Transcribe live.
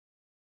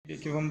E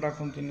aqui vamos dar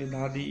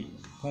continuidade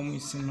como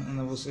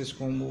ensinando a vocês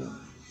como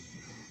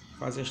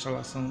fazer a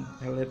instalação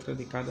elétrica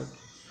de cada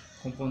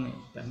componente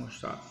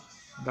termostato.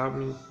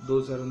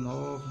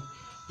 W1209,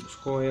 os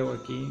coel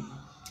aqui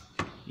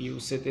e o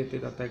CTT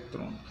da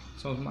Tectrônica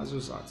são os mais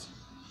usados.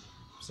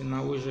 Vou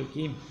ensinar hoje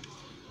aqui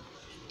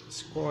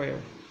esse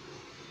coel.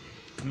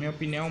 Na minha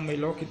opinião, o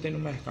melhor que tem no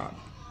mercado.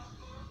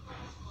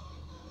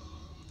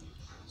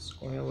 Esse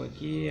coel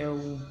aqui é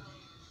o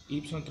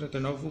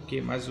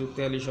y39uq, mas o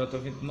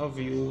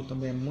tlj29u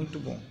também é muito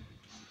bom.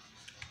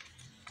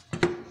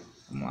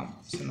 Vamos lá,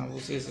 ensinar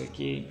vocês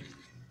aqui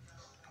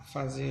a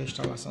fazer a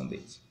instalação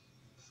deles.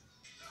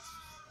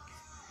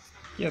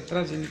 Aqui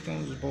atrás ele tem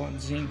uns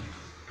bordezinhos,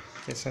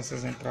 que são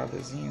essas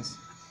entradazinhas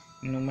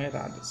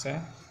numeradas,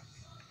 certo?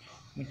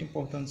 Muito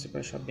importante você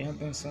prestar bem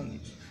atenção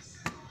nisso.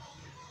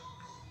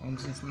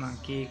 Vamos ensinar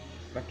aqui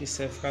para que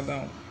serve cada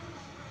um.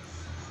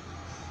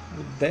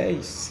 O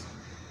 10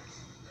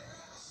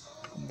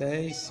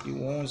 e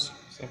o 11,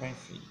 você vai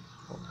enfiar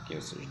aqui,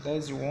 ou seja,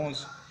 10 e o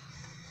 11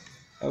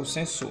 é o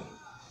sensor.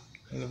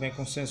 Ele vem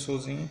com um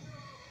sensorzinho,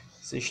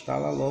 você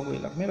instala logo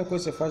ele. A primeira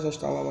coisa que você faz é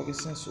instalar logo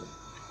esse sensor.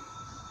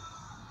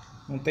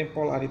 Não tem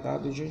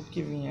polaridade, do jeito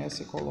que vier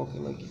você coloca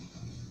ele aqui.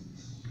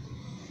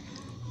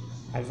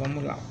 Aí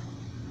vamos lá.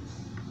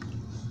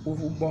 O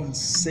borne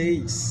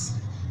 6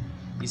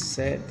 e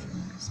 7,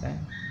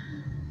 certo?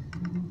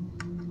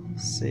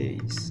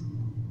 6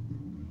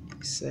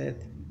 e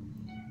 7,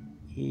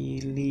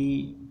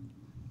 ele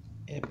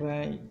é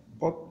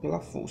pela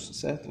força,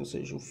 certo? Ou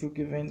seja, o fio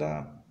que vem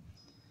da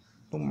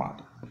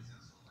tomada.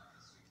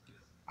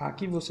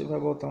 Aqui você vai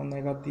botar o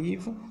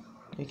negativo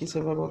e aqui você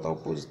vai botar o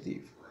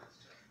positivo.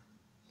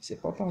 Você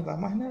pode andar,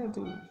 mas né,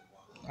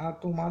 a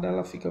tomada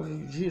ela fica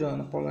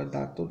girando a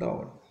polaridade toda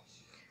hora.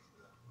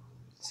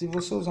 Se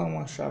você usar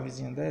uma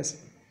chavezinha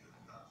dessa,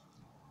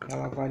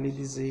 ela vai lhe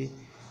dizer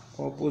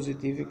qual é o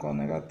positivo e qual é o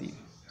negativo,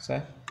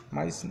 certo?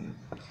 Mas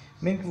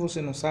mesmo que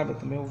você não saiba,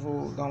 também eu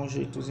vou dar um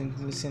jeitozinho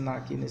de ensinar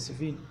aqui nesse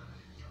vídeo,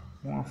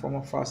 uma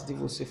forma fácil de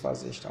você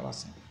fazer a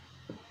instalação.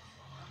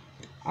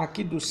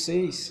 Aqui do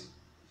 6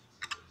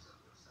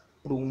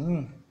 para o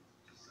 1,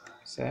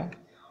 certo?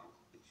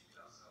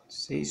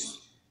 6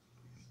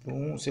 para o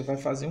 1, você vai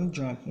fazer um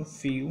jump, um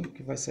fio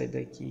que vai sair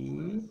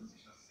daqui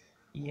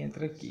e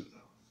entra aqui,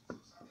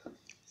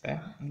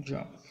 certo? Um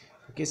jump.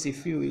 Porque esse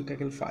fio, o que é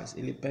que ele faz?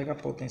 Ele pega a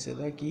potência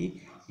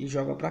daqui e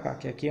joga para cá,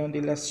 que aqui é onde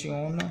ele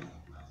aciona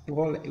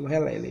o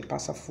relé, ele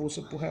passa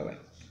força para o relé,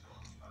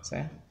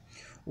 certo?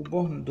 O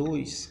borne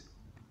 2,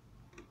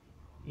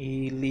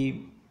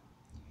 ele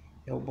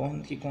é o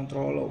borne que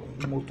controla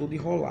o motor de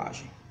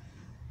rolagem,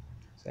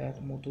 certo?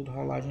 O motor de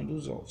rolagem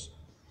dos ovos.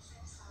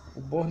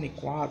 O borne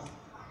 4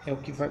 é o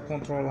que vai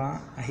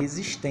controlar a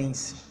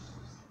resistência,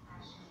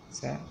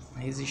 certo? A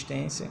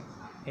resistência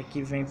é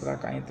que vem para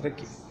cá, entra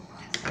aqui.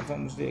 Então,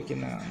 vamos ver aqui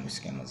no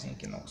esquemazinho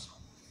aqui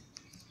nosso.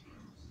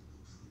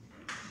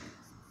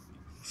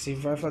 Você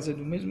vai fazer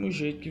do mesmo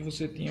jeito que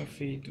você tinha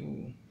feito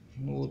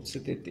no outro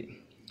CTT.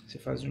 Você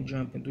faz um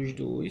jump dos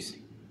dois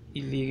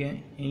e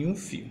liga em um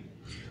fio.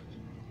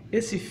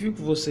 Esse fio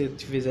que você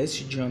fizer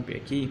esse jump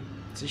aqui,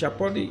 você já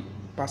pode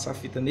passar a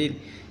fita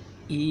nele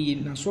e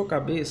na sua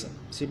cabeça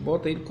você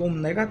bota ele como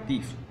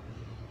negativo.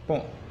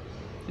 Bom,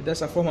 e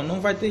dessa forma não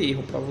vai ter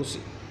erro para você.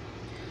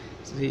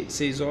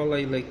 Você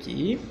isola ele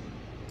aqui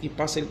e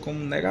passa ele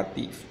como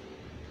negativo.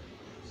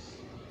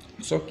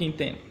 Só que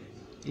entenda,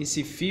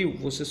 esse fio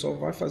você só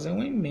vai fazer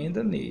uma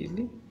emenda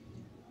nele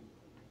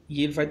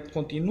e ele vai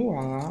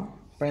continuar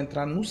para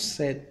entrar no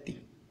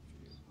 7,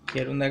 que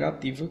era o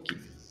negativo aqui,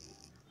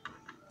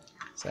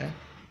 certo?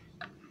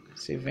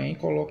 Você vem e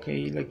coloca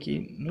ele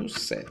aqui no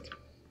 7.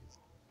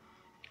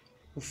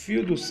 O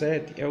fio do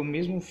 7 é o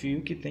mesmo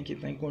fio que tem que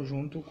estar em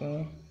conjunto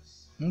com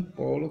um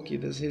polo aqui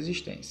das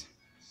resistências,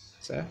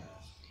 certo?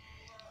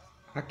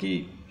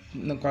 Aqui,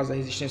 no caso da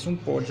resistência, um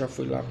polo já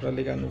foi lá para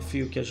ligar no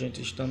fio que a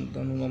gente está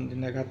dando o nome de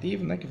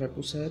negativo, né, que vai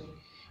para o 7.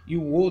 E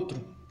o outro,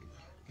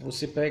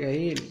 você pega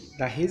ele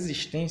da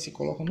resistência e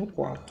coloca no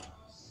 4.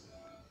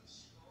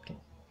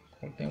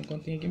 Então, tem um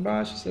cantinho aqui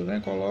embaixo, você vem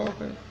e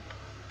coloca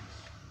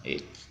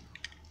ele.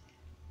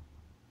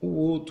 O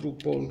outro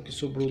polo que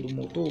sobrou do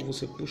motor,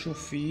 você puxa o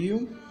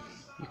fio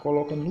e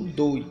coloca no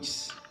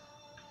 2,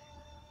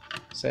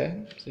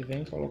 certo? Você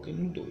vem e coloca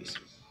ele no 2.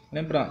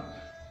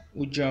 Lembrando,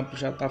 o jump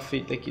já está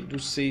feito aqui do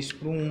 6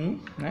 para o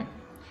 1, né?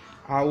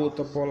 A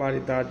outra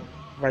polaridade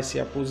vai ser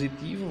a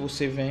positiva,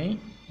 você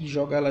vem e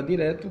joga ela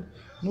direto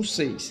no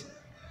 6.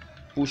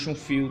 Puxa um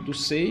fio do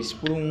 6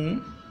 para o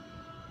 1.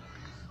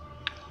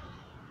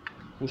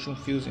 Puxa um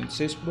fiozinho do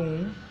 6 para o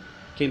 1,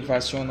 que ele vai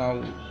acionar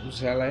os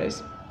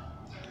relés.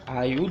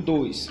 Aí o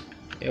 2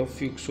 é o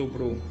fio que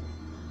sobrou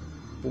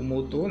para o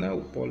motor, né?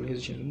 O polo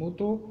resistente do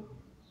motor.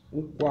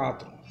 O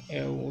 4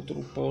 é o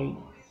outro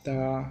polo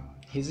da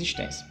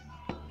resistência.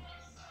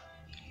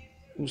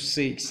 O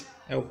 6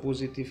 é o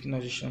positivo que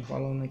nós estamos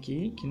falando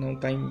aqui, que não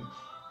está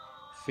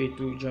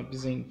feito o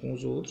jumpzinho com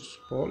os outros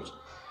polos.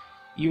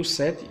 E o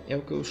 7 é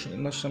o que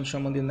nós estamos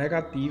chamando de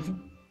negativo,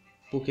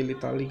 porque ele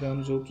está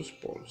ligando os outros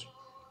polos.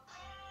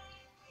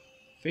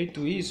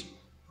 Feito isso,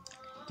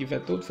 tiver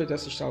todo feito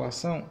essa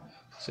instalação,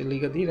 você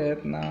liga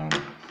direto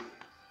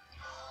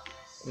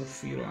o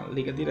fio lá,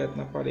 liga direto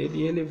na parede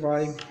e ele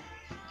vai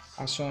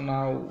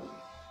acionar o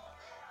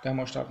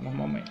termostato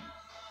normalmente.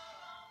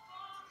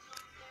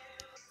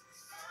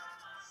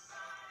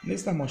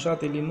 Nesse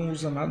termostato ele não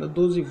usa nada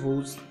 12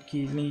 volts,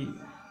 que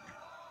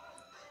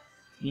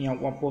em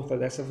alguma porta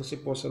dessa você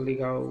possa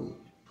ligar o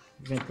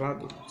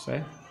ventilador,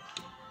 certo?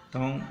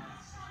 Então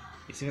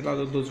esse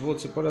ventilador de 12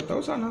 volts você pode até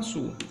usar na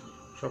sua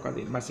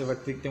chocadeira, mas você vai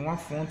ter que ter uma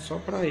fonte só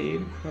para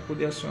ele, para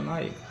poder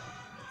acionar ele.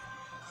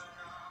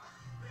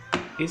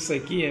 Esse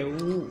aqui é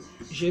o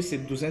GC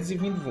de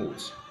 220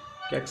 volts.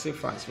 O que é que você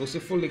faz? Se você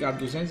for ligar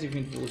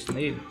 220 volts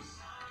nele,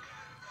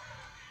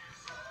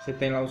 você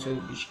tem lá o seu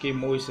bicho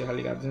queimou e você vai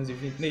ligar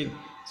 220 nele,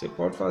 você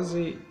pode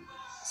fazer,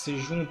 você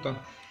junta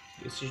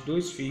esses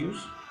dois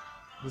fios,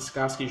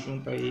 descasca e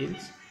junta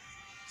eles,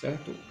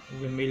 certo? O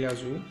vermelho e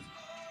azul.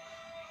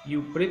 E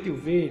o preto e o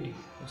verde,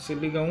 você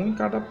liga um em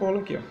cada polo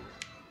aqui, ó.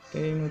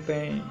 Não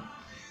tem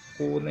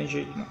cor nem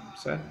jeito não,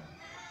 certo?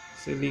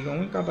 Você liga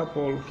um em cada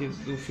polo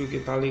do fio que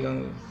está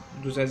ligando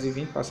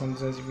 220, passando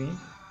 220.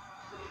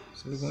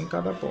 Você liga um em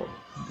cada polo.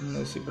 Um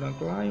nesse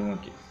branco lá e um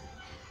aqui.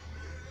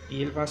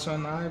 E ele vai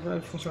acionar e vai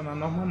funcionar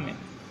normalmente.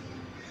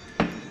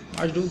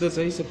 As dúvidas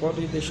aí você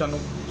pode deixar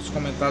nos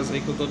comentários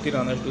aí que eu estou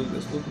tirando as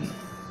dúvidas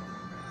tudo.